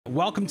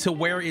Welcome to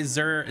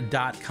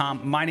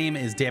whereiszer.com. My name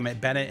is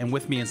Dammit Bennett, and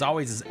with me as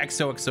always is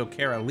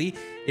XOXO Lee.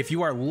 If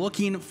you are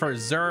looking for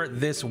Zer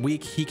this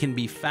week, he can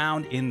be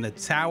found in the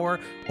tower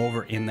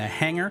over in the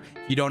hangar.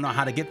 If you don't know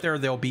how to get there,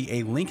 there'll be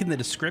a link in the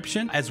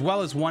description as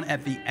well as one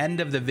at the end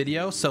of the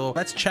video. So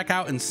let's check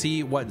out and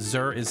see what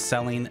Zer is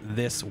selling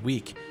this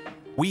week.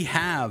 We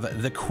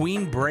have the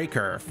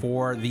Queenbreaker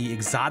for the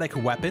exotic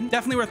weapon.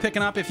 Definitely worth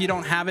picking up if you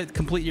don't have it.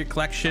 Complete your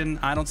collection.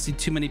 I don't see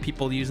too many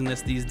people using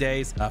this these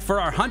days. For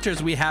our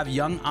hunters, we have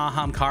young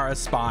Ahamkara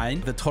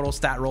Spine, the total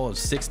stat roll of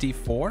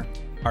 64.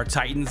 Our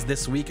Titans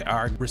this week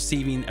are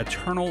receiving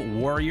Eternal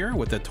Warrior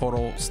with a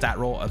total stat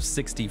roll of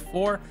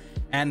 64.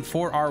 And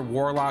for our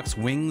Warlocks,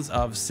 Wings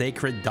of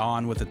Sacred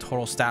Dawn with a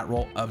total stat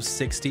roll of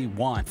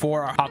 61.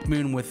 For our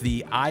Hawkmoon with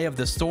the Eye of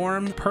the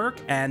Storm perk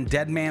and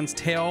Dead Man's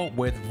Tail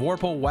with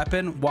Vorpal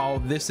weapon. While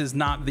this is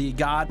not the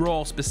god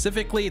roll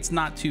specifically, it's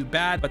not too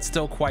bad, but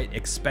still quite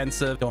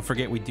expensive. Don't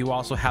forget, we do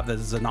also have the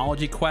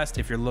Xenology quest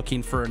if you're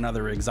looking for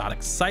another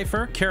exotic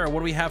Cipher. Kara, what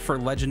do we have for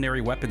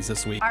legendary weapons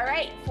this week? All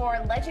right,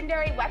 for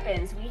legendary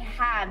weapons, we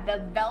have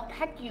the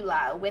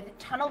Vulpecula with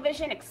Tunnel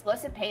Vision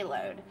Explosive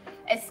Payload,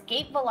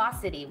 Escape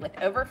Velocity with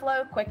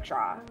Overflow Quick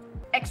Draw,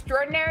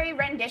 Extraordinary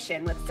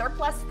Rendition with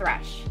Surplus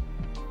Thresh,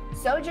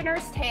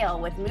 Sojourner's Tail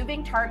with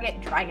Moving Target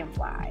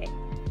Dragonfly,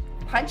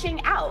 Punching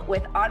Out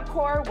with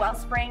Encore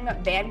Wellspring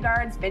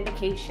Vanguard's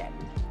Vindication,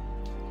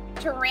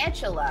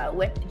 Tarantula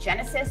with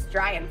Genesis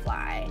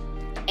Dragonfly,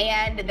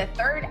 and the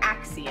third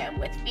Axiom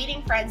with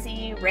Feeding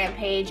Frenzy,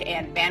 Rampage,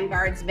 and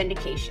Vanguard's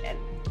Vindication.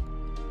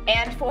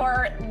 And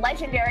for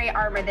legendary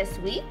armor this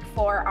week,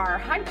 for our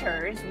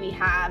hunters, we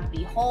have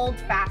the Hold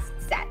Fast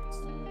set.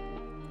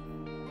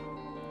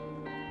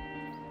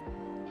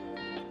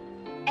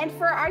 And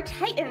for our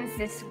Titans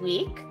this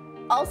week,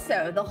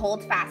 also the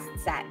Hold Fast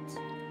set.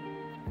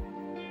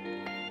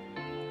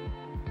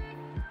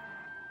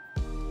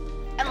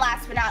 And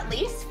last but not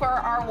least, for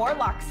our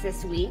Warlocks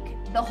this week,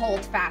 the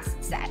Hold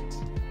Fast set.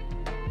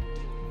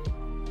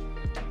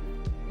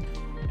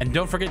 And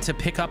don't forget to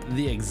pick up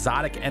the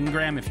exotic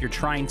Engram if you're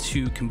trying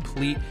to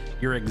complete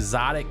your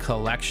exotic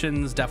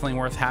collections. Definitely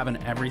worth having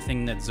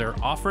everything that Zer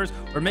offers,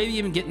 or maybe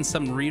even getting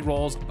some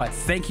re-rolls. But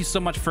thank you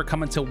so much for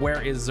coming to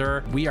Where Is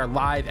Zer. We are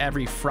live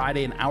every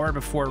Friday, an hour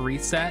before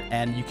reset,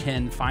 and you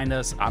can find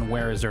us on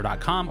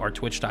whereiszer.com or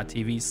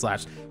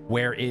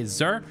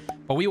twitch.tv/whereiszer.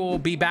 But we will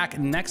be back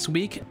next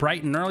week,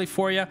 bright and early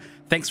for you.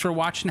 Thanks for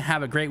watching.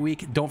 Have a great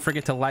week. Don't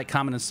forget to like,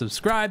 comment, and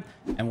subscribe,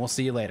 and we'll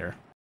see you later.